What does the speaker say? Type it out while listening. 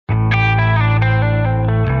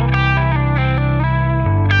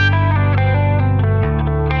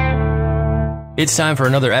It's time for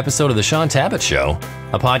another episode of the Shaun Tabatt Show,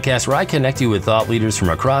 a podcast where I connect you with thought leaders from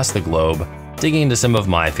across the globe, digging into some of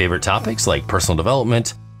my favorite topics like personal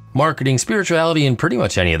development, marketing, spirituality, and pretty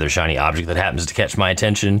much any other shiny object that happens to catch my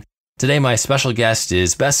attention. Today, my special guest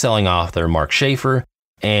is best-selling author Mark Schaefer,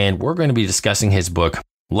 and we're going to be discussing his book,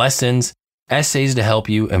 Lessons, Essays to Help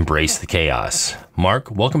You Embrace the Chaos. Mark,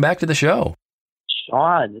 welcome back to the show.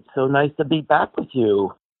 Shaun, it's so nice to be back with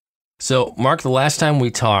you. So, Mark, the last time we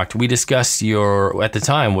talked, we discussed your, at the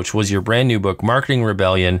time, which was your brand new book, Marketing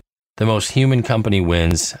Rebellion, The Most Human Company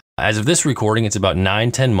Wins. As of this recording, it's about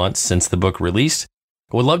 9-10 months since the book released.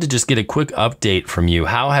 I would love to just get a quick update from you.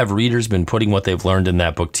 How have readers been putting what they've learned in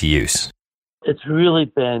that book to use? It's really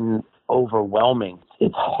been overwhelming.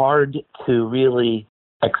 It's hard to really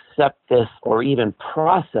accept this or even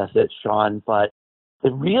process it, Shaun, but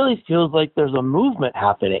it really feels like there's a movement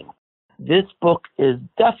happening. This book is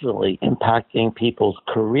definitely impacting people's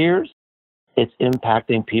careers. It's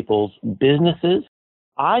impacting people's businesses.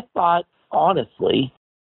 I thought, honestly,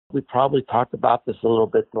 we probably talked about this a little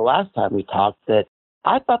bit the last time we talked, that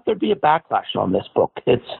I thought there'd be a backlash on this book.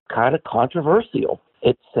 It's kind of controversial.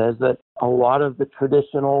 It says that a lot of the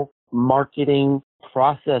traditional marketing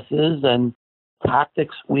processes and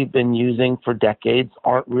tactics we've been using for decades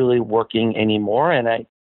aren't really working anymore. And I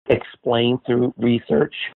explain through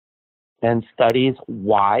research and studies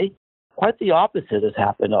why. Quite the opposite has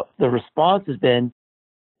happened. The response has been,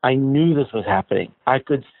 I knew this was happening. I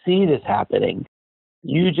could see this happening.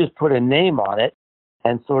 You just put a name on it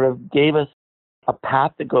and sort of gave us a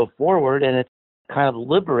path to go forward. And it's kind of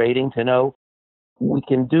liberating to know we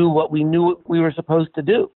can do what we knew we were supposed to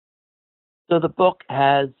do. So the book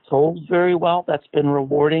has sold very well. That's been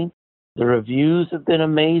rewarding. The reviews have been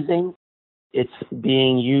amazing. It's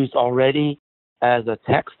being used already as a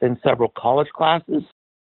text in several college classes,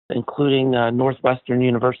 including Northwestern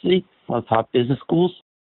University, one of the top business schools.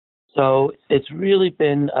 So it's really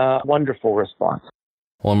been a wonderful response.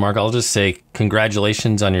 Well, Mark, I'll just say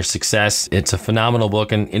congratulations on your success. It's a phenomenal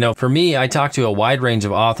book. And, for me, I talked to a wide range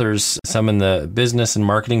of authors, some in the business and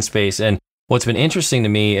marketing space. And what's been interesting to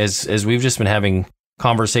me is we've just been having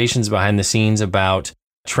conversations behind the scenes about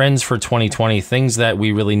trends for 2020, things that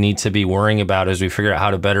we really need to be worrying about as we figure out how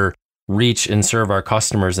to better reach and serve our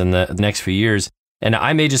customers in the next few years. And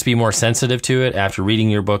I may just be more sensitive to it after reading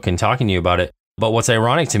your book and talking to you about it. But what's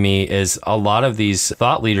ironic to me is a lot of these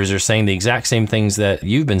thought leaders are saying the exact same things that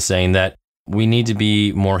you've been saying, that we need to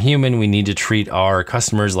be more human. We need to treat our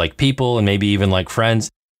customers like people and maybe even like friends.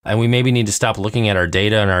 And we maybe need to stop looking at our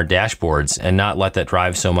data and our dashboards and not let that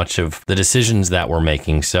drive so much of the decisions that we're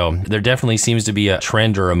making. So there definitely seems to be a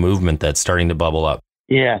trend or a movement that's starting to bubble up.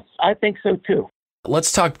 Yes, I think so too.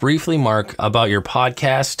 Let's talk briefly, Mark, about your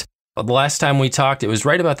podcast. The last time we talked, it was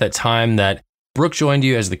right about that time that Brooke joined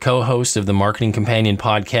you as the co-host of the Marketing Companion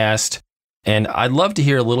podcast. And I'd love to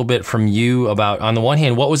hear a little bit from you about, on the one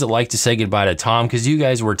hand, what was it like to say goodbye to Tom? Because you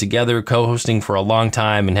guys were together co-hosting for a long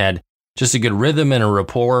time and had just a good rhythm and a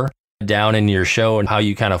rapport down in your show and how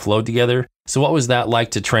you kind of flowed together. So what was that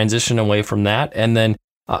like to transition away from that? And then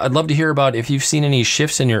I'd love to hear about if you've seen any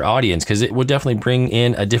shifts in your audience, because it would definitely bring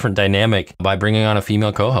in a different dynamic by bringing on a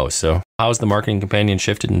female co-host. So how's the Marketing Companion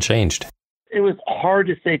shifted and changed? It was hard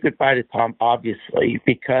to say goodbye to Tom, obviously,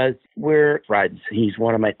 because we're friends. He's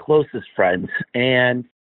one of my closest friends. And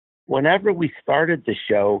whenever we started the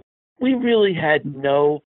show, we really had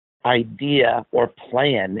no idea or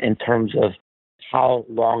plan in terms of how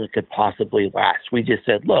long it could possibly last. We just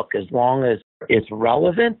said, look, as long as it's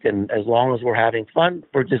relevant and as long as we're having fun,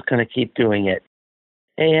 we're just going to keep doing it.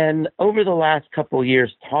 And over the last couple of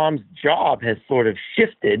years, Tom's job has sort of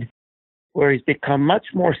shifted, where he's become much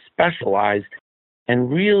more specialized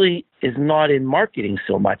and really is not in marketing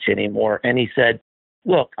so much anymore. And he said,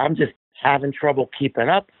 look, I'm just having trouble keeping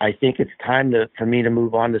up. I think it's time for me to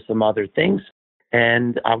move on to some other things.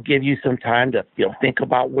 And I'll give you some time to think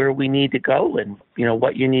about where we need to go and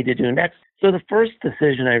what you need to do next. So the first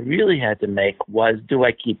decision I really had to make was, do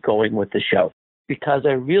I keep going with the show? Because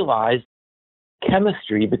I realized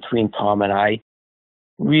chemistry between Tom and I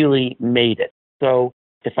really made it. So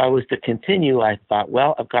if I was to continue, I thought,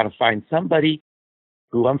 well, I've got to find somebody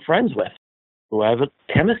who I'm friends with, who I have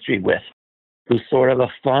a chemistry with, who's sort of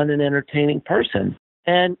a fun and entertaining person.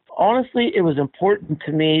 And honestly, it was important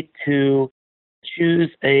to me to choose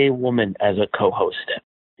a woman as a co-host.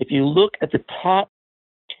 If you look at the top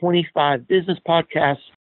 25 business podcasts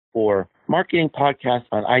or marketing podcasts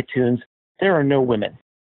on iTunes, there are no women.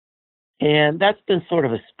 And that's been sort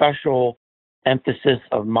of a special emphasis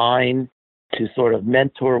of mine to sort of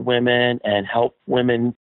mentor women and help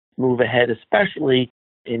women move ahead, especially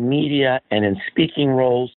in media and in speaking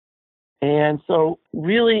roles. And so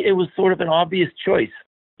really it was sort of an obvious choice.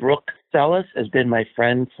 Brooke Sellis has been my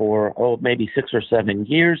friend for, maybe 6 or 7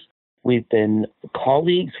 years. We've been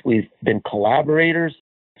colleagues. We've been collaborators.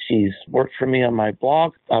 She's worked for me on my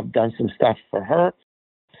blog. I've done some stuff for her.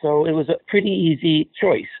 So it was a pretty easy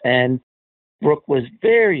choice. And Brooke was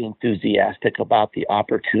very enthusiastic about the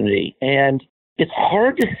opportunity. And it's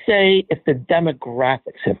hard to say if the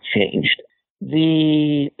demographics have changed.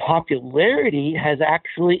 The popularity has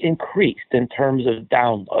actually increased in terms of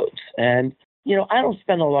downloads. And, I don't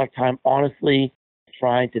spend a lot of time, honestly,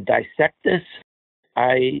 trying to dissect this.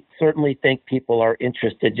 I certainly think people are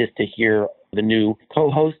interested just to hear the new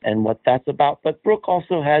co-host and what that's about. But Brooke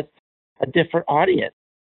also has a different audience.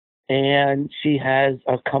 And she has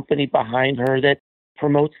a company behind her that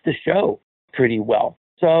promotes the show pretty well.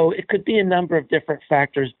 So it could be a number of different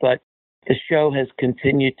factors, but the show has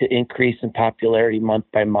continued to increase in popularity month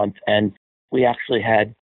by month. And we actually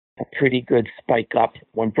had a pretty good spike up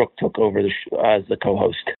when Brooke took over the show as the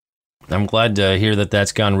co-host. I'm glad to hear that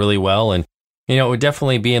that's gone really well. And, it would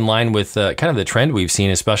definitely be in line with kind of the trend we've seen,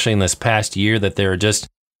 especially in this past year, that there are just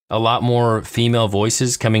a lot more female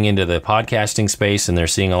voices coming into the podcasting space, and they're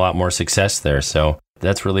seeing a lot more success there. So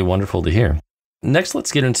that's really wonderful to hear. Next,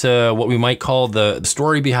 let's get into what we might call the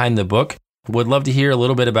story behind the book. Would love to hear a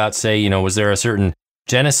little bit about, say, was there a certain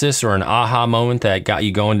genesis or an aha moment that got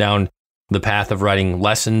you going down the path of writing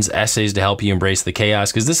lessons, essays to help you embrace the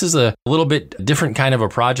chaos? Because this is a little bit different kind of a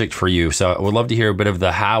project for you. So I would love to hear a bit of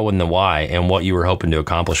the how and the why and what you were hoping to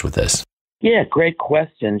accomplish with this. Yeah, great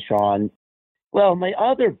question, Shaun. Well, my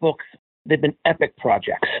other books, they've been epic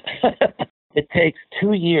projects. It takes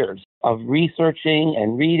 2 years of researching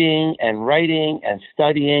and reading and writing and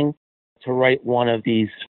studying to write one of these,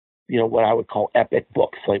 what I would call epic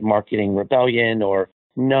books, like Marketing Rebellion or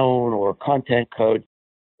Known or Content Code.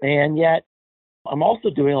 And yet I'm also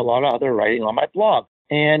doing a lot of other writing on my blog.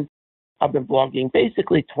 And I've been blogging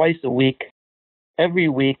basically twice a week, every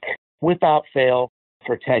week, without fail,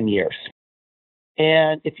 for 10 years.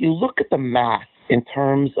 And if you look at the math in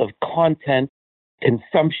terms of content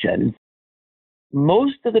consumption,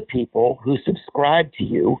 most of the people who subscribe to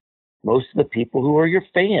you, most of the people who are your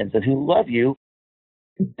fans and who love you,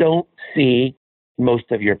 don't see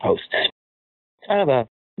most of your posts. Kind of a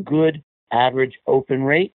good average open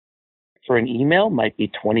rate for an email might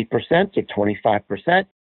be 20% or 25%.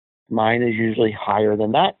 Mine is usually higher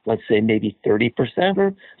than that. Let's say maybe 30%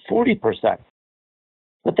 or 40%.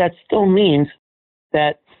 But that still means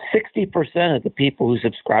that 60% of the people who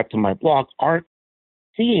subscribe to my blog aren't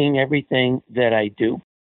seeing everything that I do.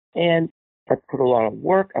 And I put a lot of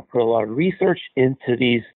work, I put a lot of research into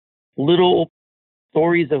these little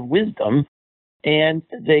stories of wisdom, and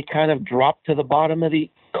they kind of drop to the bottom of the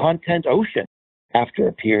content ocean after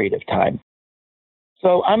a period of time.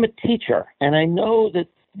 So I'm a teacher, and I know that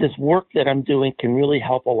this work that I'm doing can really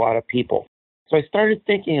help a lot of people. So I started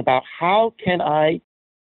thinking about how can I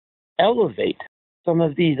elevate some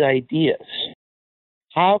of these ideas?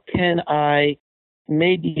 How can I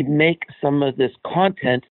maybe make some of this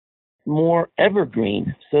content more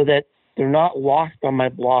evergreen so that they're not lost on my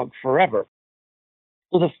blog forever?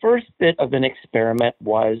 So the first bit of an experiment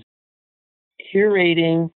was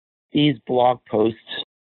curating these blog posts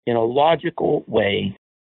in a logical way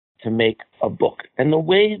to make a book. And the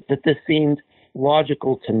way that this seemed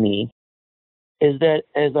logical to me is that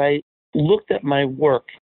as I looked at my work,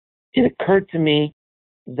 it occurred to me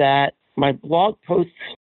that my blog posts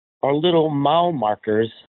are little mile markers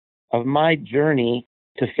of my journey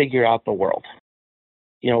to figure out the world.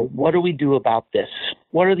 What do we do about this?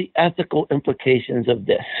 What are the ethical implications of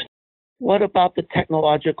this? What about the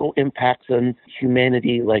technological impacts on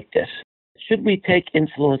humanity like this? Should we take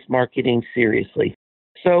influence marketing seriously?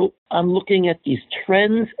 So I'm looking at these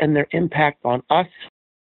trends and their impact on us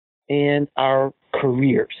and our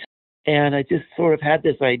careers. And I just sort of had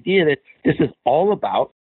this idea that this is all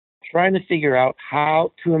about trying to figure out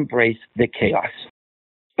how to embrace the chaos,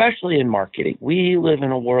 especially in marketing. We live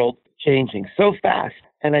in a world changing so fast.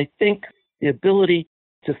 And I think the ability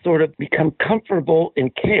to sort of become comfortable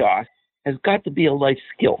in chaos has got to be a life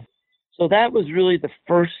skill. So that was really the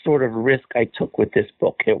first sort of risk I took with this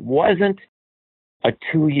book. It wasn't a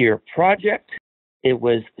 2-year project. It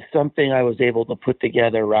was something I was able to put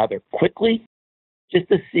together rather quickly just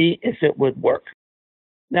to see if it would work.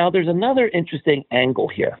 Now, there's another interesting angle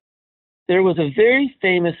here. There was a very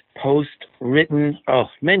famous post written,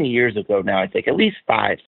 many years ago now, I think, at least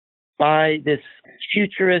 5, by this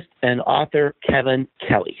futurist and author, Kevin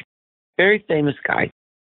Kelly. Very famous guy.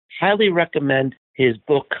 Highly recommend his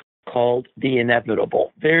book called The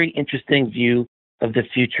Inevitable. Very interesting view of the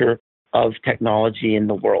future of technology in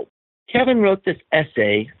the world. Kevin wrote this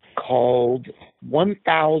essay called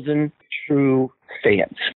 1,000 True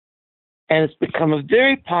Fans. And it's become a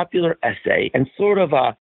very popular essay and sort of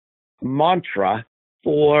a mantra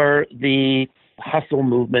for the hustle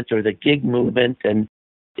movement or the gig movement. And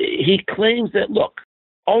he claims that, look,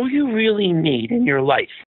 all you really need in your life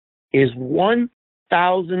is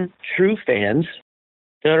 1,000 true fans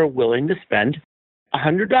that are willing to spend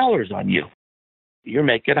 $100 on you. You're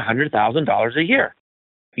making $100,000 a year.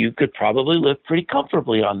 You could probably live pretty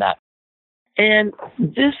comfortably on that. And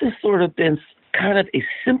this has sort of been kind of a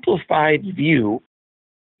simplified view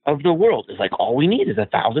of the world. It's like all we need is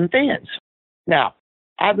 1,000 fans. Now,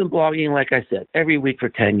 I've been blogging, like I said, every week for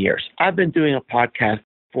 10 years. I've been doing a podcast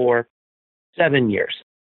for 7 years.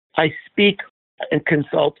 I speak and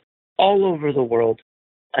consult all over the world.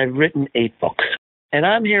 I've written 8 books. And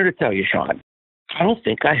I'm here to tell you, Shaun, I don't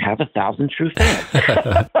think I have 1,000 true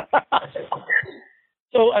fans.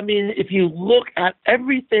 So, I mean, if you look at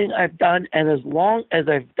everything I've done, and as long as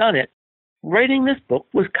I've done it, writing this book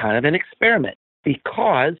was kind of an experiment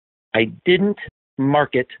because I didn't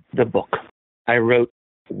market the book. I wrote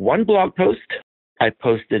one blog post. I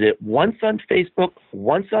posted it once on Facebook,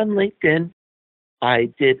 once on LinkedIn. I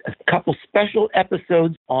did a couple special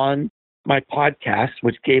episodes on my podcast,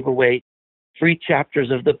 which gave away 3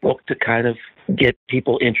 chapters of the book to kind of get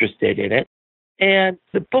people interested in it. And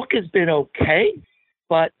the book has been okay,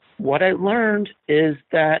 but what I learned is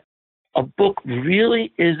that a book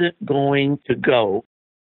really isn't going to go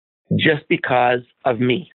just because of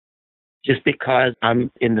me, just because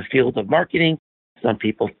I'm in the field of marketing. Some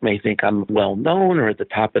people may think I'm well known or at the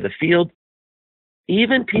top of the field.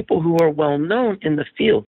 Even people who are well known in the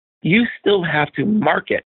field, you still have to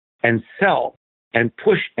market and sell and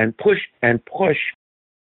push and push and push.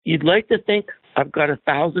 You'd like to think I've got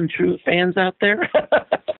 1,000 true fans out there,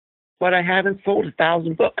 but I haven't sold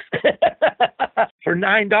 1,000 books for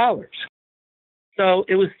 $9. So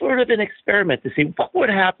it was sort of an experiment to see what would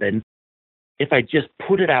happen if I just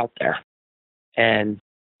put it out there. And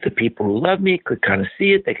the people who love me could kind of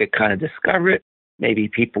see it. They could kind of discover it. Maybe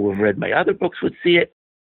people who've read my other books would see it.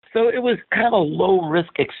 So it was kind of a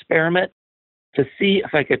low-risk experiment to see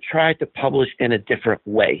if I could try to publish in a different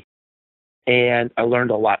way. And I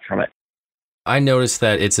learned a lot from it. I noticed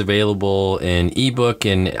that it's available in ebook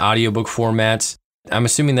and audiobook formats. I'm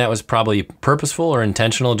assuming that was probably purposeful or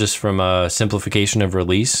intentional just from a simplification of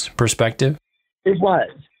release perspective? It was.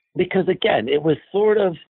 Because, again, it was sort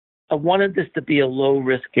of, I wanted this to be a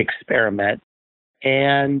low-risk experiment.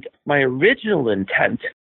 And my original intent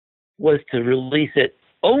was to release it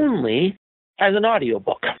only as an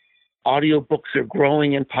audiobook. Audiobooks are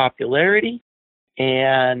growing in popularity,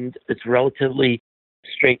 and it's relatively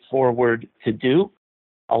straightforward to do.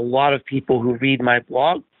 A lot of people who read my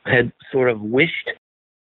blog had sort of wished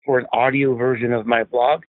for an audio version of my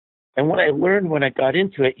blog. And what I learned when I got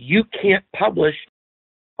into it, you can't publish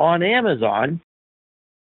on Amazon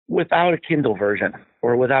without a Kindle version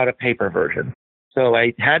or without a paper version. So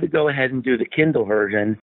I had to go ahead and do the Kindle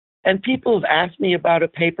version. And people have asked me about a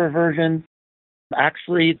paper version.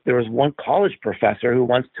 Actually, there was one college professor who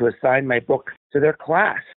wants to assign my book to their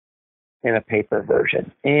class in a paper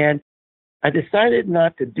version. And I decided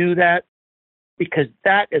not to do that because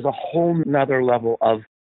that is a whole nother level of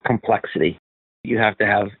complexity. You have to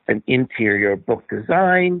have an interior book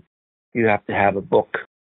design. You have to have a book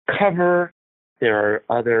cover. There are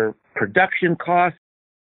other production costs.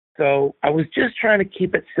 So I was just trying to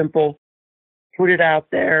keep it simple, put it out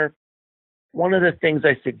there. One of the things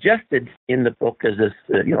I suggested in the book is this,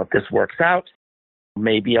 if this works out,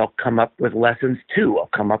 maybe I'll come up with lessons 2. I'll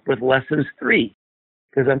come up with lessons 3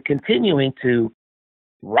 because I'm continuing to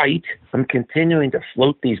write. I'm continuing to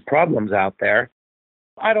float these problems out there.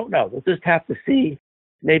 I don't know. We'll just have to see.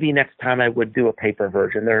 Maybe next time I would do a paper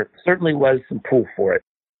version. There certainly was some pull for it.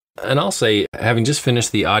 And I'll say, having just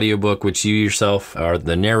finished the audiobook, which you yourself are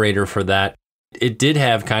the narrator for that, it did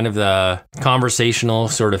have kind of the conversational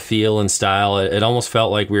sort of feel and style. It almost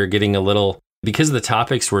felt like we were getting a little, because the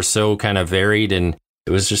topics were so kind of varied, and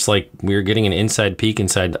it was just like we were getting an inside peek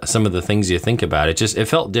inside some of the things you think about. It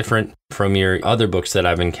felt different from your other books that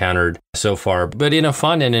I've encountered so far, but in a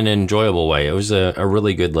fun and an enjoyable way. It was a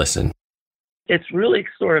really good listen. It's really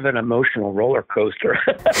sort of an emotional roller coaster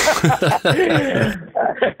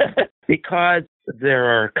because there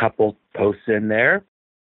are a couple posts in there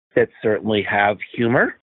that certainly have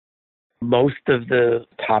humor. Most of the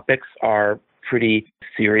topics are pretty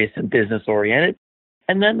serious and business oriented.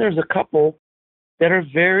 And then there's a couple that are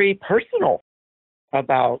very personal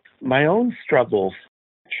about my own struggles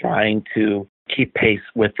trying to keep pace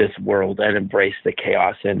with this world and embrace the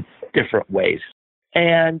chaos in different ways.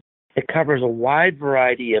 And It covers a wide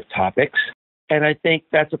variety of topics, and I think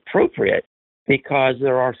that's appropriate because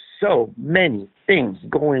there are so many things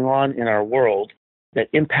going on in our world that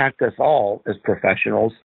impact us all as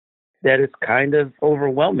professionals that it's kind of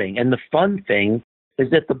overwhelming. And the fun thing is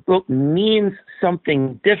that the book means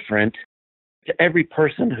something different to every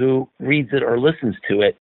person who reads it or listens to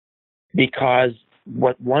it, because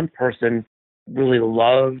what one person really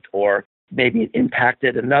loved or maybe it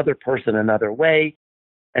impacted another person another way.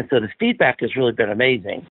 And so the feedback has really been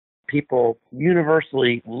amazing. People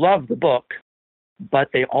universally love the book, but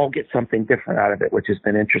they all get something different out of it, which has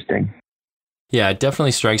been interesting. Yeah, it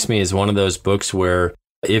definitely strikes me as one of those books where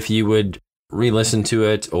if you would re-listen to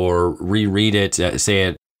it or reread it, say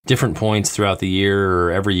at different points throughout the year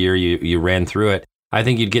or every year you ran through it, I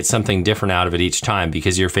think you'd get something different out of it each time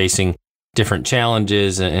because you're facing different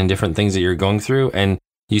challenges and different things that you're going through. And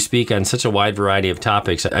you speak on such a wide variety of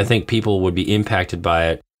topics. I think people would be impacted by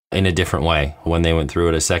it in a different way when they went through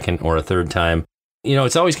it a second or a third time. You know,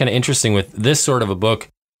 it's always kind of interesting with this sort of a book.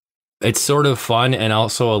 It's sort of fun and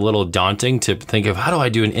also a little daunting to think of how do I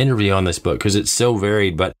do an interview on this book because it's so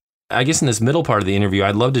varied. But I guess in this middle part of the interview,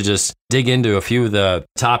 I'd love to just dig into a few of the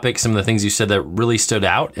topics, some of the things you said that really stood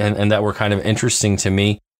out and that were kind of interesting to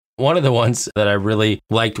me. One of the ones that I really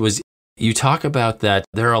liked was you talk about that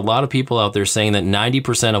there are a lot of people out there saying that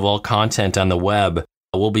 90% of all content on the web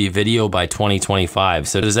will be video by 2025.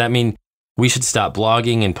 So does that mean we should stop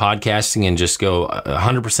blogging and podcasting and just go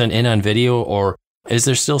 100% in on video? Or is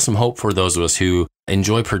there still some hope for those of us who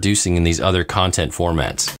enjoy producing in these other content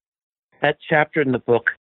formats? That chapter in the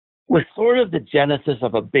book was sort of the genesis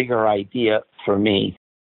of a bigger idea for me.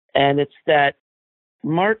 And it's that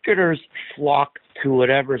marketers flock to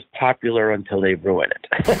whatever's popular until they ruin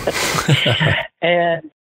it.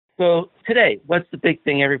 And so today, what's the big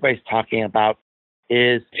thing everybody's talking about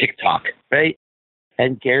is TikTok, right?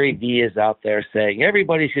 And Gary Vee is out there saying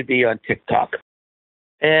everybody should be on TikTok.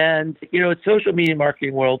 And, you know, it's social media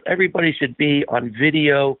marketing world, everybody should be on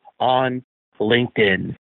video on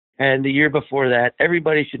LinkedIn. And the year before that,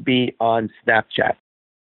 everybody should be on Snapchat.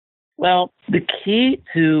 Well, the key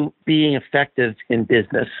to being effective in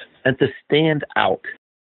business and to stand out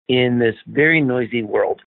in this very noisy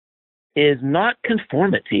world is not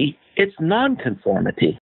conformity, it's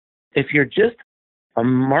non-conformity. If you're just a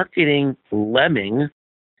marketing lemming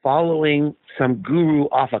following some guru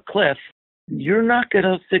off a cliff, you're not going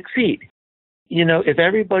to succeed. You know, if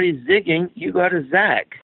everybody's zigging, you got to zag.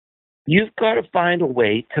 You've got to find a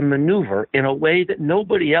way to maneuver in a way that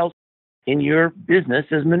nobody else in your business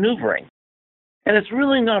is maneuvering. And it's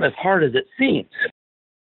really not as hard as it seems.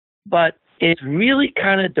 But it's really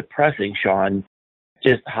kind of depressing, Shaun,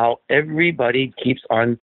 just how everybody keeps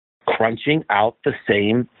on crunching out the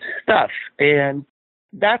same stuff. And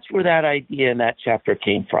that's where that idea in that chapter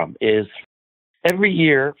came from, is every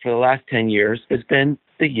year for the last 10 years has been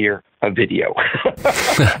the year of video.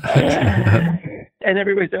 And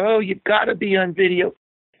everybody says, oh, you've got to be on video.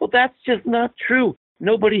 Well, that's just not true.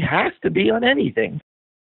 Nobody has to be on anything.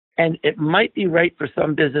 And it might be right for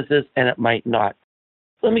some businesses and it might not.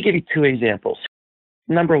 Let me give you two examples.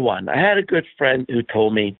 Number one, I had a good friend who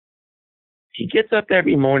told me he gets up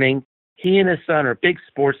every morning. He and his son are big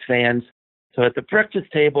sports fans. So at the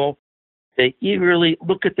breakfast table, they eagerly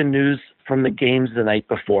look at the news from the games the night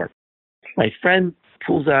before. My friend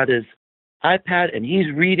pulls out his iPad and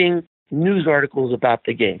he's reading news articles about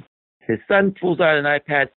the game. His son pulls out an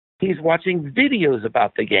iPad. He's watching videos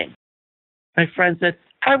about the game. My friend said,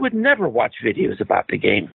 I would never watch videos about the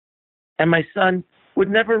game. And my son would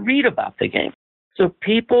never read about the game. So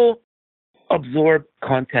people absorb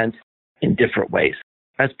content in different ways.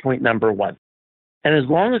 That's point number one. And as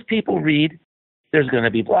long as people read, there's going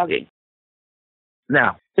to be blogging.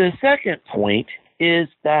 Now, the second point is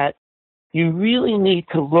that you really need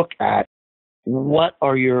to look at what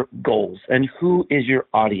are your goals and who is your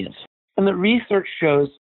audience. And the research shows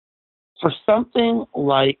for something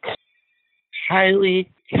like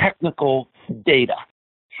highly technical data,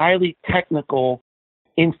 highly technical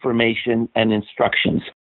information and instructions,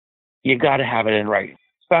 you got to have it in writing,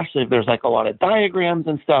 especially if there's like a lot of diagrams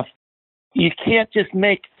and stuff. You can't just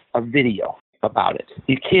make a video about it.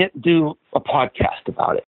 You can't do a podcast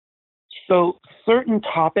about it. So certain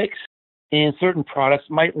topics and certain products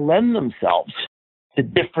might lend themselves to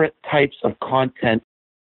different types of content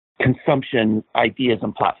consumption ideas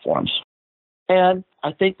and platforms. And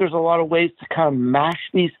I think there's a lot of ways to kind of mash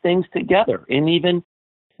these things together in even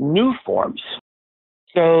new forms.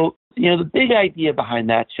 So, the big idea behind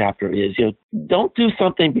that chapter is, don't do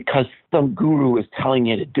something because some guru is telling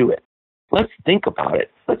you to do it. Let's think about it.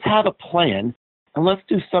 Let's have a plan and let's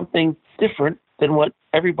do something different than what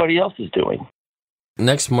everybody else is doing.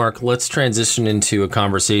 Next, Mark, let's transition into a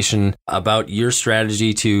conversation about your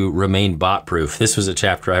strategy to remain bot-proof. This was a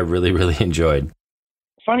chapter I really, really enjoyed.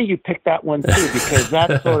 Funny you picked that one too, because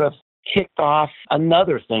that sort of kicked off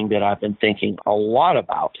another thing that I've been thinking a lot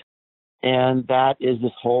about. And that is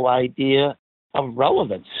this whole idea of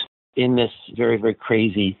relevance in this very, very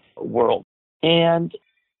crazy world. And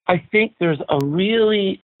I think there's a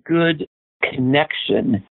really good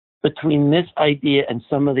connection between this idea and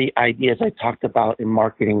some of the ideas I talked about in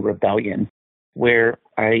Marketing Rebellion, where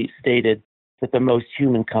I stated that the most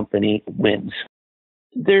human company wins.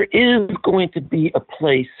 There is going to be a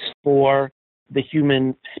place for the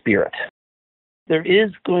human spirit. There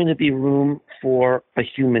is going to be room for a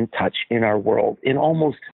human touch in our world, in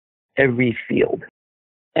almost every field.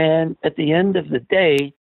 And at the end of the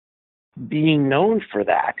day, being known for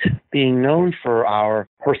that, being known for our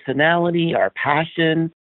personality, our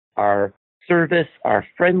passion, our service, our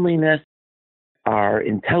friendliness, our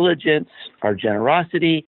intelligence, our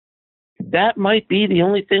generosity, that might be the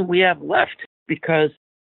only thing we have left, because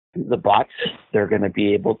the bots, they're going to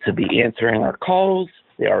be able to be answering our calls.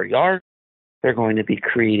 They already are. They're going to be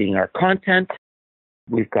creating our content.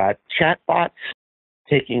 We've got chat bots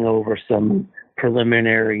taking over some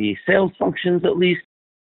preliminary sales functions at least.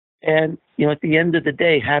 And, at the end of the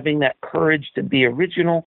day, having that courage to be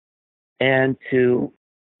original and to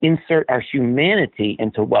insert our humanity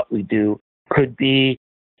into what we do could be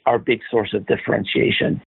our big source of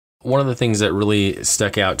differentiation. One of the things that really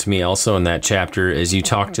stuck out to me also in that chapter is you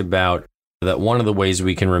talked about that one of the ways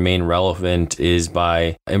we can remain relevant is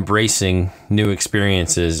by embracing new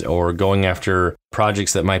experiences or going after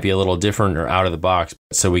projects that might be a little different or out of the box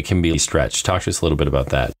so we can be stretched. Talk to us a little bit about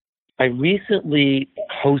that. I recently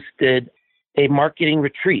hosted a marketing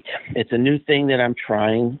retreat. It's a new thing that I'm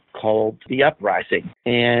trying called The Uprising.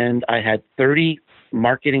 And I had 30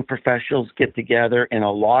 marketing professionals get together in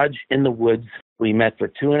a lodge in the woods. We met for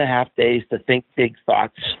 2.5 days to think big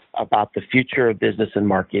thoughts about the future of business and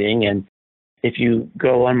marketing. And if you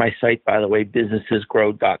go on my site, by the way,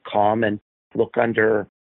 businessesgrow.com, and look under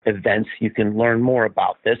events, you can learn more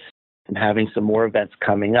about this. I'm having some more events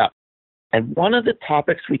coming up. And one of the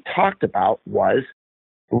topics we talked about was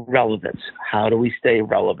relevance. How do we stay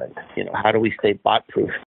relevant? How do we stay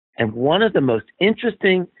bot-proof? And one of the most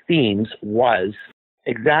interesting themes was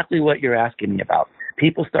exactly what you're asking me about.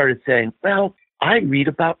 People started saying, well, I read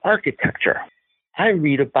about architecture. I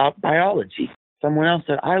read about biology. Someone else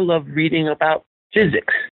said, I love reading about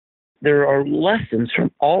physics. There are lessons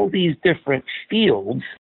from all these different fields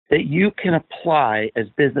that you can apply as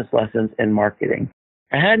business lessons in marketing.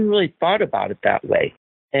 I hadn't really thought about it that way.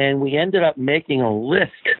 And we ended up making a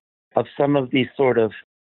list of some of these sort of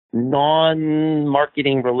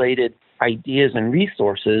non-marketing related ideas and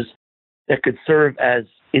resources that could serve as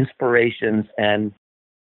inspirations and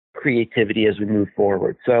creativity as we move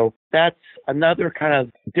forward. So that's another kind of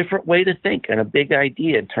different way to think and a big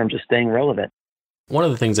idea in terms of staying relevant. One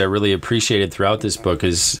of the things I really appreciated throughout this book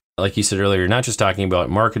is, like you said earlier, you're not just talking about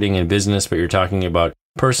marketing and business, but you're talking about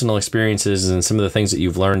personal experiences and some of the things that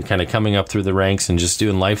you've learned kind of coming up through the ranks and just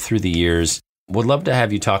doing life through the years. Would love to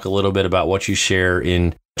have you talk a little bit about what you share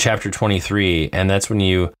in chapter 23, and that's when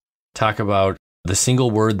you talk about the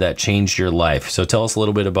single word that changed your life. So tell us a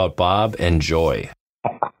little bit about Bob and Joy.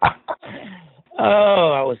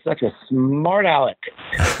 Oh, I was such a smart aleck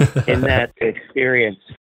in that experience.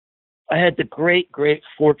 I had the great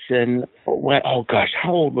fortune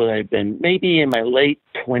how old would I have been? Maybe in my late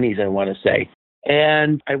 20s, I want to say.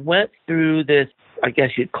 And I went through this, I guess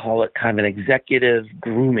you'd call it kind of an executive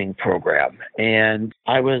grooming program. And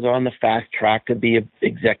I was on the fast track to be an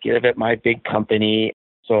executive at my big company.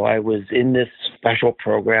 So I was in this special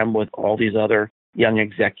program with all these other young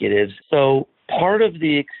executives. So part of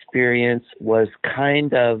the experience was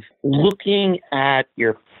kind of looking at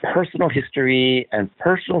your personal history and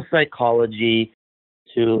personal psychology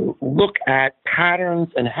to look at patterns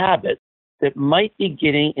and habits that might be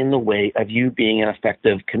getting in the way of you being an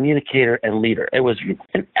effective communicator and leader. It was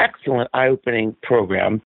an excellent eye-opening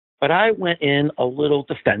program, but I went in a little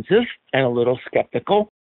defensive and a little skeptical.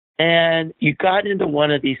 And you got into one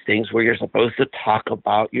of these things where you're supposed to talk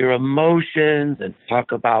about your emotions and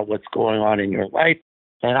talk about what's going on in your life.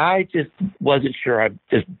 And I just wasn't sure I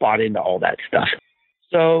just bought into all that stuff.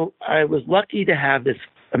 So I was lucky to have this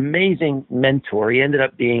amazing mentor. He ended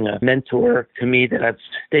up being a mentor to me that I've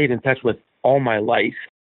stayed in touch with all my life.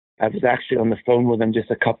 I was actually on the phone with him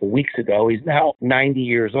just a couple weeks ago. He's now 90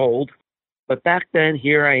 years old. But back then,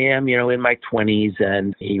 here I am, in my 20s,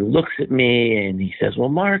 and he looks at me and he says, well,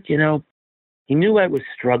 Mark, he knew I was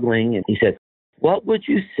struggling. And he said, what would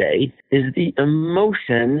you say is the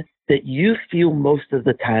emotion that you feel most of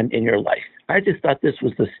the time in your life? I just thought this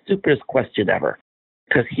was the stupidest question ever.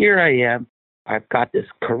 Because here I am, I've got this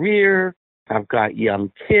career, I've got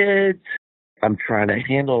young kids, I'm trying to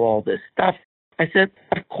handle all this stuff. I said,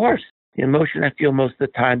 of course, the emotion I feel most of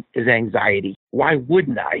the time is anxiety. Why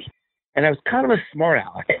wouldn't I? And I was kind of a smart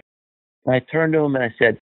aleck. And I turned to him and I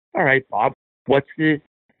said, all right, Bob, what's the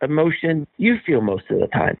emotion you feel most of the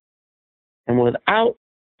time? And without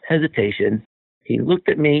hesitation, he looked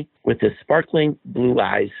at me with his sparkling blue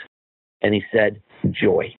eyes and he said,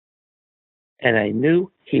 joy. And I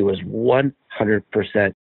knew he was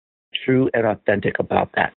 100% true and authentic about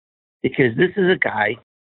that. Because this is a guy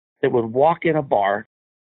that would walk in a bar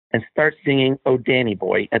and start singing Oh Danny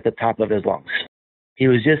Boy at the top of his lungs. He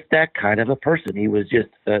was just that kind of a person. He was just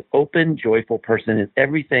an open, joyful person in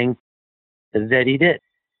everything that he did.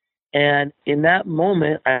 And in that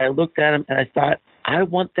moment, I looked at him and I thought, I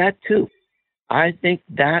want that too. I think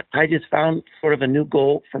that I just found sort of a new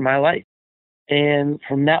goal for my life. And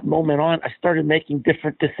from that moment on, I started making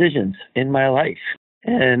different decisions in my life.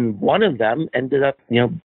 And one of them ended up,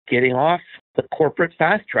 getting off the corporate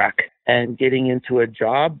fast track and getting into a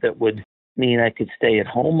job that would mean I could stay at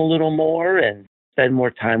home a little more and spend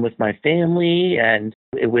more time with my family. And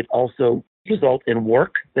it would also result in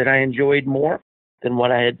work that I enjoyed more than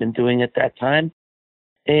what I had been doing at that time.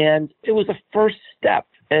 And it was a first step,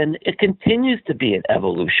 and it continues to be an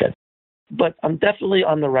evolution. But I'm definitely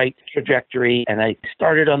on the right trajectory, and I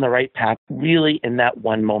started on the right path really in that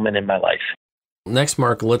one moment in my life. Next,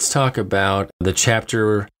 Mark, let's talk about the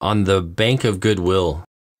chapter on the bank of goodwill.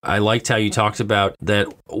 I liked how you talked about that,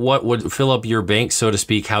 what would fill up your bank, so to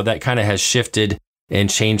speak, how that kind of has shifted and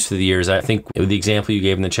changed through the years. I think the example you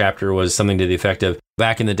gave in the chapter was something to the effect of,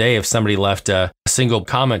 back in the day, if somebody left a single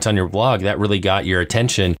comment on your blog, that really got your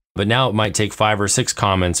attention. But now it might take 5 or 6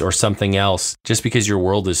 comments or something else, just because your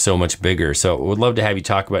world is so much bigger. So I would love to have you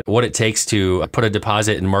talk about what it takes to put a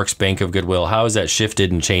deposit in Mark's bank of goodwill. How has that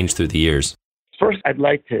shifted and changed through the years? First, I'd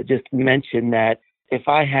like to just mention that if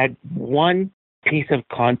I had one piece of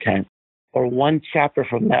content or one chapter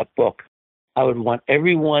from that book, I would want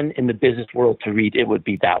everyone in the business world to read, it would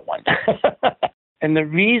be that one. And the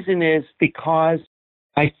reason is because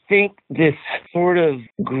I think this sort of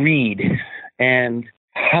greed and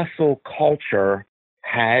hustle culture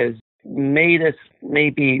has made us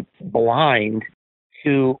maybe blind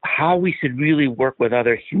to how we should really work with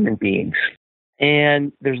other human beings.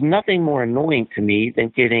 And there's nothing more annoying to me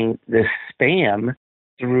than getting this spam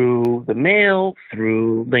through the mail,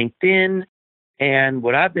 through LinkedIn. And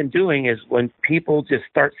what I've been doing is when people just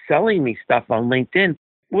start selling me stuff on LinkedIn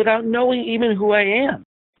without knowing even who I am,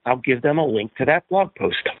 I'll give them a link to that blog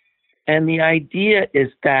post. And the idea is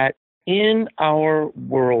that in our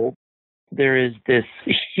world, there is this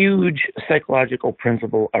huge psychological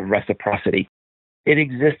principle of reciprocity. It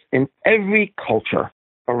exists in every culture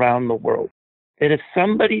around the world. That if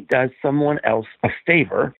somebody does someone else a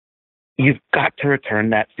favor, you've got to return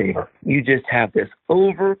that favor. You just have this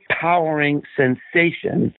overpowering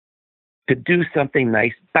sensation to do something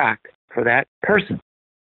nice back for that person.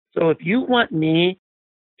 So if you want me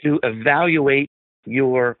to evaluate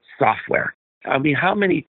your software, I mean, how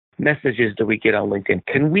many messages do we get on LinkedIn?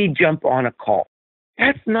 Can we jump on a call?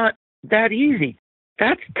 That's not that easy.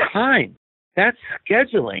 That's time. That's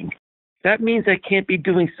scheduling. That means I can't be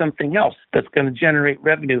doing something else that's going to generate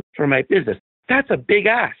revenue for my business. That's a big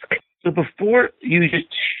ask. So before you just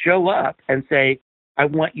show up and say, I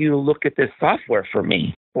want you to look at this software for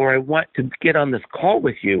me, or I want to get on this call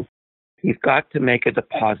with you, you've got to make a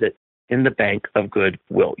deposit in the bank of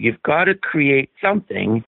goodwill. You've got to create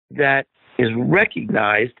something that is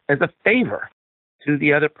recognized as a favor to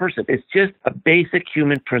the other person. It's just a basic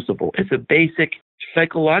human principle. It's a basic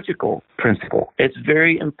psychological principle. It's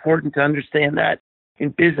very important to understand that in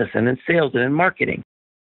business and in sales and in marketing.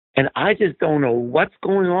 And I just don't know what's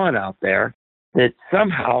going on out there, that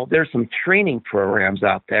somehow there's some training programs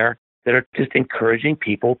out there that are just encouraging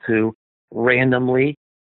people to randomly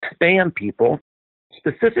spam people,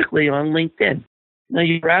 specifically on LinkedIn. Now,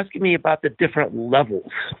 you're asking me about the different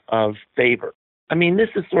levels of favor. I mean, this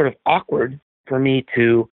is sort of awkward for me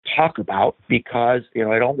to talk about because,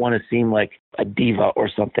 I don't want to seem like a diva or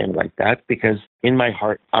something like that, because in my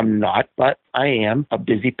heart, I'm not, but I am a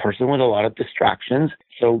busy person with a lot of distractions.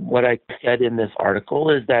 So what I said in this article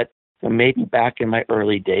is that maybe back in my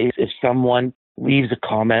early days, if someone leaves a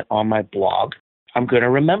comment on my blog, I'm going to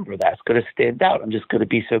remember that. It's going to stand out. I'm just going to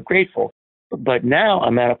be so grateful. But now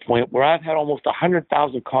I'm at a point where I've had almost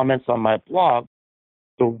 100,000 comments on my blog.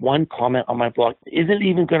 The one comment on my blog isn't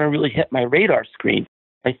even going to really hit my radar screen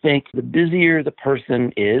I think the busier the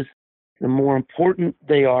person is, the more important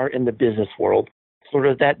they are in the business world. Sort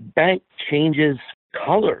of that bank changes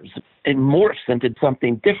colors and morphs into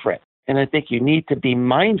something different. And I think you need to be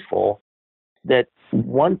mindful that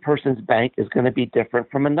one person's bank is going to be different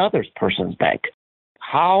from another person's bank.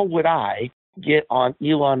 How would I get on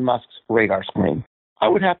Elon Musk's radar screen? I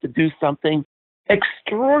would have to do something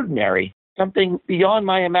extraordinary, something beyond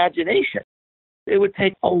my imagination. It would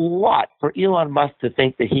take a lot for Elon Musk to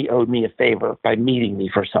think that he owed me a favor by meeting me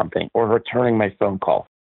for something or returning my phone call.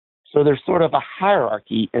 So there's sort of a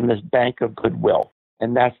hierarchy in this bank of goodwill.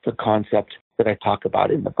 And that's the concept that I talk about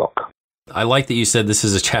in the book. I like that you said this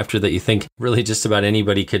is a chapter that you think really just about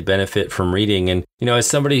anybody could benefit from reading. And, as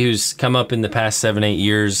somebody who's come up in the past 7-8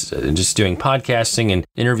 years, just doing podcasting and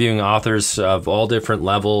interviewing authors of all different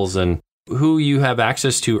levels and who you have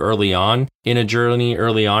access to early on in a journey,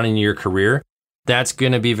 early on in your career, that's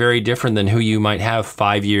going to be very different than who you might have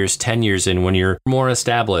 5 years, 10 years in when you're more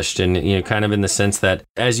established. And, kind of in the sense that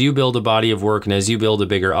as you build a body of work and as you build a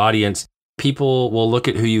bigger audience, people will look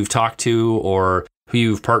at who you've talked to or who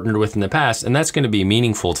you've partnered with in the past, and that's going to be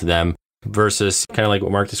meaningful to them versus kind of like what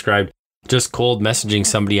Mark described, just cold messaging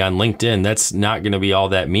somebody on LinkedIn. That's not going to be all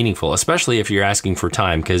that meaningful, especially if you're asking for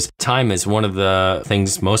time, because time is one of the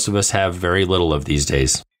things most of us have very little of these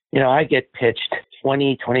days. I get pitched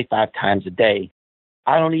 20, 25 times a day.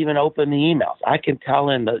 I don't even open the emails. I can tell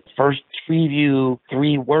in the first preview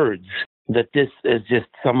 3 words that this is just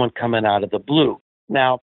someone coming out of the blue.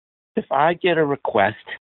 Now, if I get a request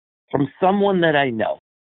from someone that I know,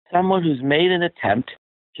 someone who's made an attempt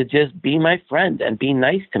to just be my friend and be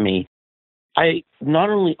nice to me, I not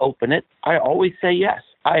only open it, I always say yes.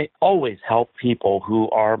 I always help people who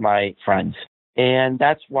are my friends. And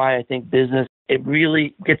that's why I think business, it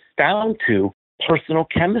really gets down to personal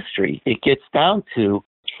chemistry. It gets down to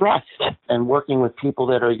trust and working with people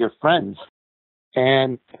that are your friends.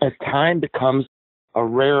 And as time becomes a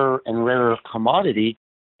rarer and rarer commodity,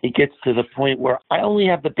 it gets to the point where I only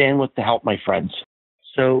have the bandwidth to help my friends.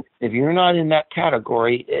 So if you're not in that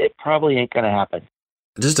category, it probably ain't going to happen.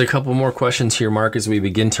 Just a couple more questions here, Mark, as we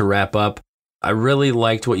begin to wrap up. I really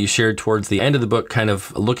liked what you shared towards the end of the book, kind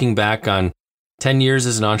of looking back on 10 years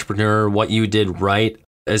as an entrepreneur, what you did right.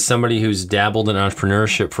 As somebody who's dabbled in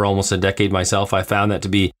entrepreneurship for almost a decade myself, I found that to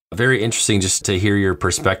be very interesting just to hear your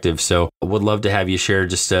perspective. So I would love to have you share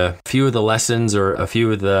just a few of the lessons or a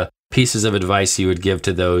few of the pieces of advice you would give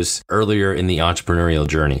to those earlier in the entrepreneurial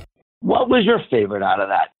journey. What was your favorite out of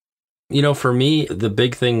that? For me, the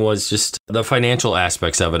big thing was just the financial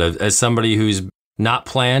aspects of it. As somebody who's not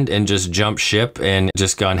planned and just jumped ship and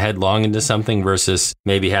just gone headlong into something versus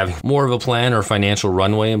maybe having more of a plan or financial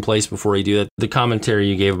runway in place before you do that. The commentary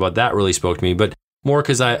you gave about that really spoke to me, but more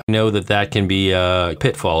because I know that can be a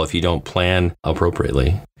pitfall if you don't plan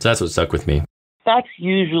appropriately. So that's what stuck with me. That's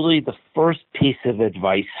usually the first piece of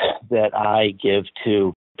advice that I give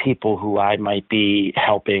to people who I might be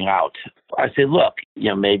helping out. I say, look,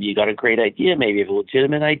 maybe you got a great idea, maybe you have a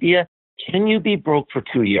legitimate idea. Can you be broke for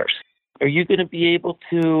 2 years? Are you going to be able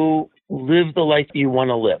to live the life you want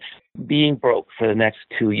to live, being broke for the next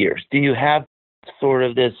 2 years? Do you have sort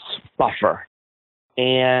of this buffer?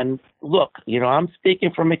 And look, I'm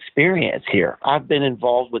speaking from experience here. I've been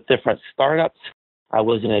involved with different startups. I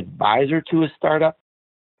was an advisor to a startup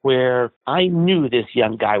where I knew this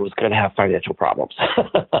young guy was going to have financial problems.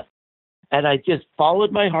 And I just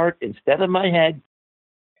followed my heart instead of my head.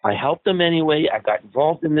 I helped him anyway. I got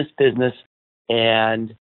involved in this business,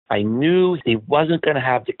 and I knew he wasn't going to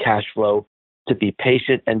have the cash flow to be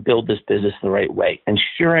patient and build this business the right way. And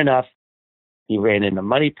sure enough, he ran into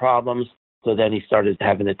money problems. So then he started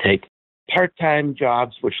having to take part-time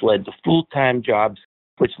jobs, which led to full-time jobs,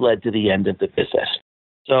 which led to the end of the business.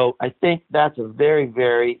 So I think that's a very,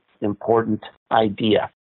 very important idea.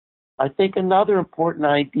 I think another important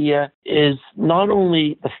idea is not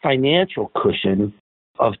only the financial cushion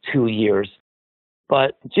of 2 years,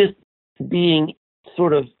 but just being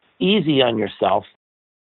sort of easy on yourself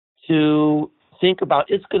to think about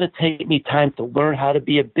it's going to take me time to learn how to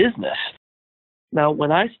be a business. Now,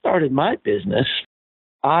 when I started my business,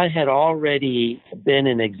 I had already been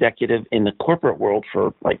an executive in the corporate world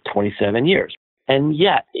for like 27 years. And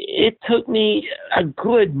yet it took me a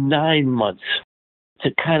good 9 months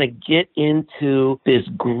to kind of get into this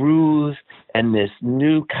groove and this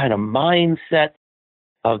new kind of mindset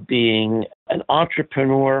of being an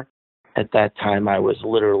entrepreneur. At that time, I was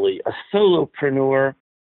literally a solopreneur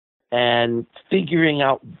and figuring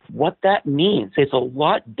out what that means. It's a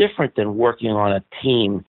lot different than working on a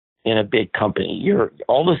team in a big company. You're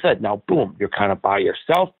all of a sudden now, boom, you're kind of by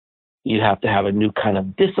yourself. You have to have a new kind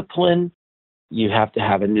of discipline. You have to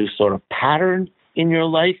have a new sort of pattern in your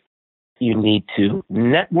life. You need to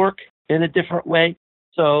network in a different way.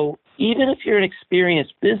 So even if you're an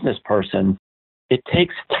experienced business person, it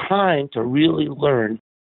takes time to really learn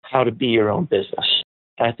how to be your own business.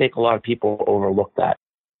 I think a lot of people overlook that.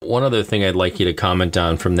 One other thing I'd like you to comment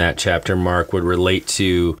on from that chapter, Mark, would relate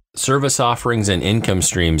to service offerings and income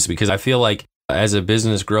streams, because I feel like as a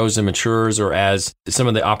business grows and matures, or as some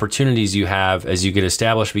of the opportunities you have as you get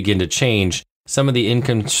established begin to change, some of the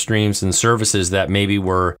income streams and services that maybe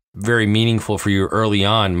were very meaningful for you early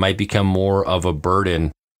on might become more of a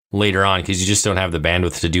burden later on because you just don't have the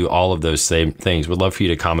bandwidth to do all of those same things. Would love for you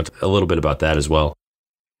to comment a little bit about that as well.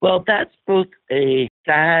 Well, that's both a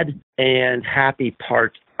sad and happy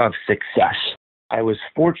part of success. I was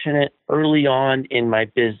fortunate early on in my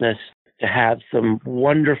business to have some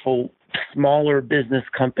wonderful smaller business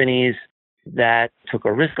companies that took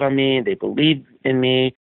a risk on me. They believed in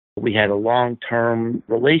me. We had a long-term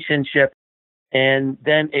relationship. And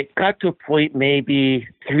then it got to a point maybe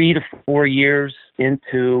 3 to 4 years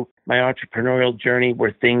into my entrepreneurial journey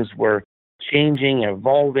where things were changing,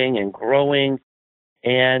 evolving, and growing.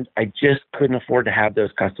 And I just couldn't afford to have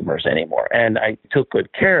those customers anymore. And I took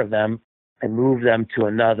good care of them. I moved them to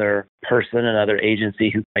another person, another agency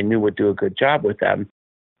who I knew would do a good job with them.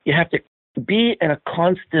 You have to be in a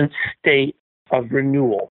constant state of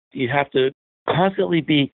renewal. You have to constantly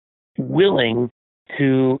be willing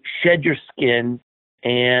to shed your skin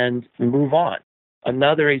and move on.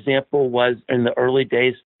 Another example was in the early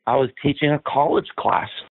days, I was teaching a college class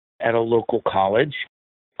at a local college.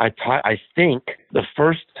 I taught, I think, the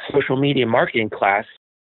first social media marketing class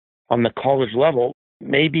on the college level,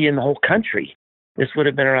 maybe in the whole country. This would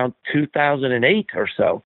have been around 2008 or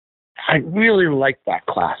so. I really liked that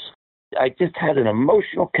class. I just had an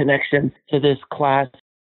emotional connection to this class,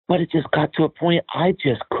 but it just got to a point I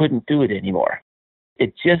just couldn't do it anymore.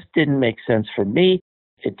 It just didn't make sense for me.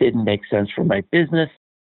 It didn't make sense for my business.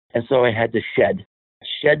 And so I had to shed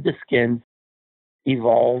the skin,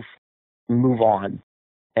 evolve, move on.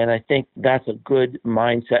 And I think that's a good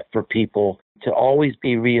mindset for people to always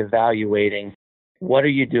be reevaluating. What are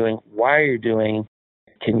you doing? Why are you doing?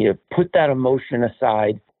 Can you put that emotion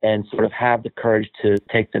aside and sort of have the courage to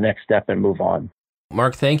take the next step and move on?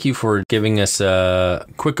 Mark, thank you for giving us a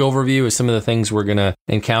quick overview of some of the things we're going to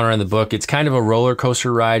encounter in the book. It's kind of a roller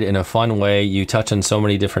coaster ride in a fun way. You touch on so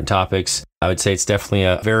many different topics. I would say it's definitely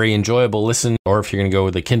a very enjoyable listen, or if you're going to go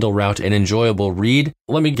with the Kindle route, an enjoyable read.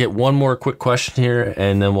 Let me get one more quick question here,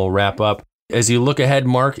 and then we'll wrap up. As you look ahead,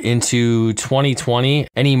 Mark, into 2020,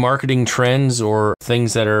 any marketing trends or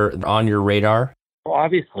things that are on your radar? Well,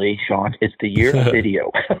 obviously, Shaun, it's the year of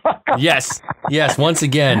video. Yes. Once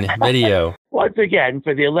again, video. Once again,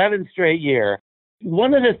 for the 11th straight year,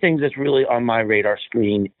 one of the things that's really on my radar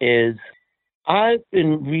screen is I've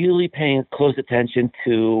been really paying close attention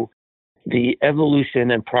to the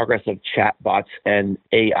evolution and progress of chatbots and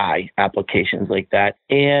AI applications like that.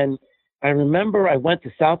 And I remember I went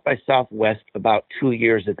to South by Southwest about 2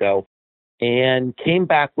 years ago and came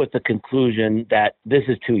back with the conclusion that this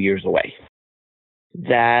is 2 years away.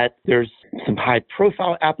 That there's some high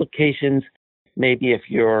profile applications, maybe if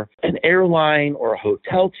you're an airline or a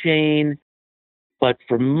hotel chain, but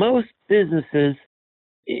for most businesses,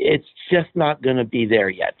 it's just not going to be there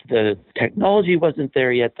yet. The technology wasn't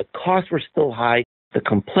there yet. The costs were still high. The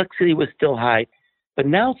complexity was still high. But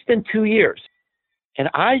now it's been 2 years. And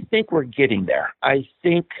I think we're getting there. I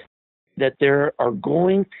think that there are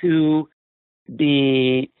going to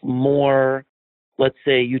be more, let's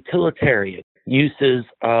say, utilitarian uses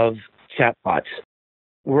of chatbots.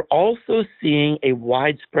 We're also seeing a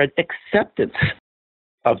widespread acceptance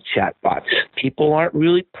of chatbots. People aren't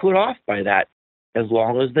really put off by that as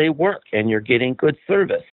long as they work and you're getting good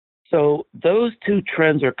service. So those two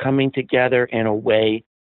trends are coming together in a way.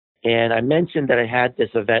 And I mentioned that I had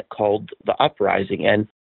this event called the Uprising. And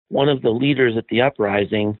one of the leaders at the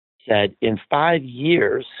Uprising said, in 5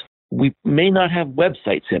 years, we may not have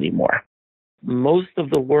websites anymore. Most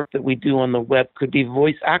of the work that we do on the web could be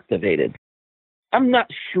voice activated. I'm not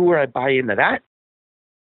sure I buy into that,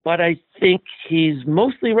 but I think he's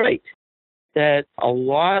mostly right that a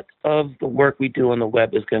lot of the work we do on the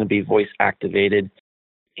web is going to be voice activated.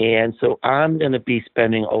 And so I'm going to be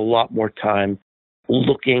spending a lot more time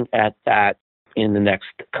looking at that in the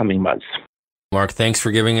next coming months. Mark, thanks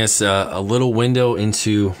for giving us a little window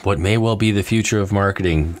into what may well be the future of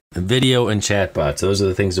marketing. Video and chatbots, those are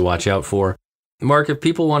the things to watch out for. Mark, if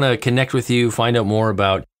people want to connect with you, find out more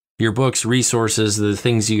about your books, resources, the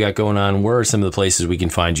things you got going on, where are some of the places we can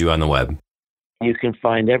find you on the web? You can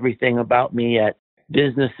find everything about me at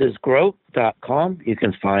businessesgrow.com. You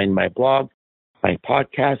can find my blog, my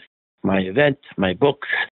podcast, my event, my books,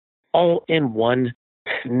 all in one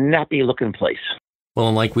snappy looking place. Well,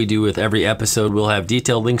 and like we do with every episode, we'll have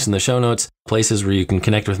detailed links in the show notes, places where you can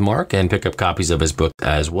connect with Mark and pick up copies of his book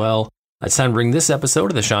as well. It's time to bring this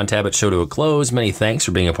episode of the Shaun Tabatt Show to a close. Many thanks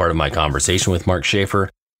for being a part of my conversation with Mark Schaefer.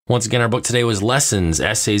 Once again, our book today was Lessons,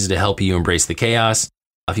 Essays to Help You Embrace the Chaos.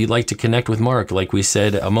 If you'd like to connect with Mark, like we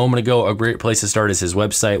said a moment ago, a great place to start is his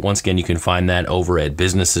website. Once again, you can find that over at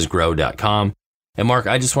businessesgrow.com. And Mark,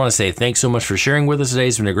 I just want to say thanks so much for sharing with us today.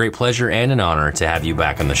 It's been a great pleasure and an honor to have you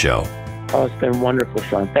back on the show. Oh, it's been wonderful,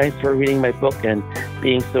 Shaun. Thanks for reading my book and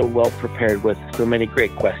being so well prepared with so many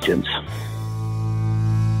great questions.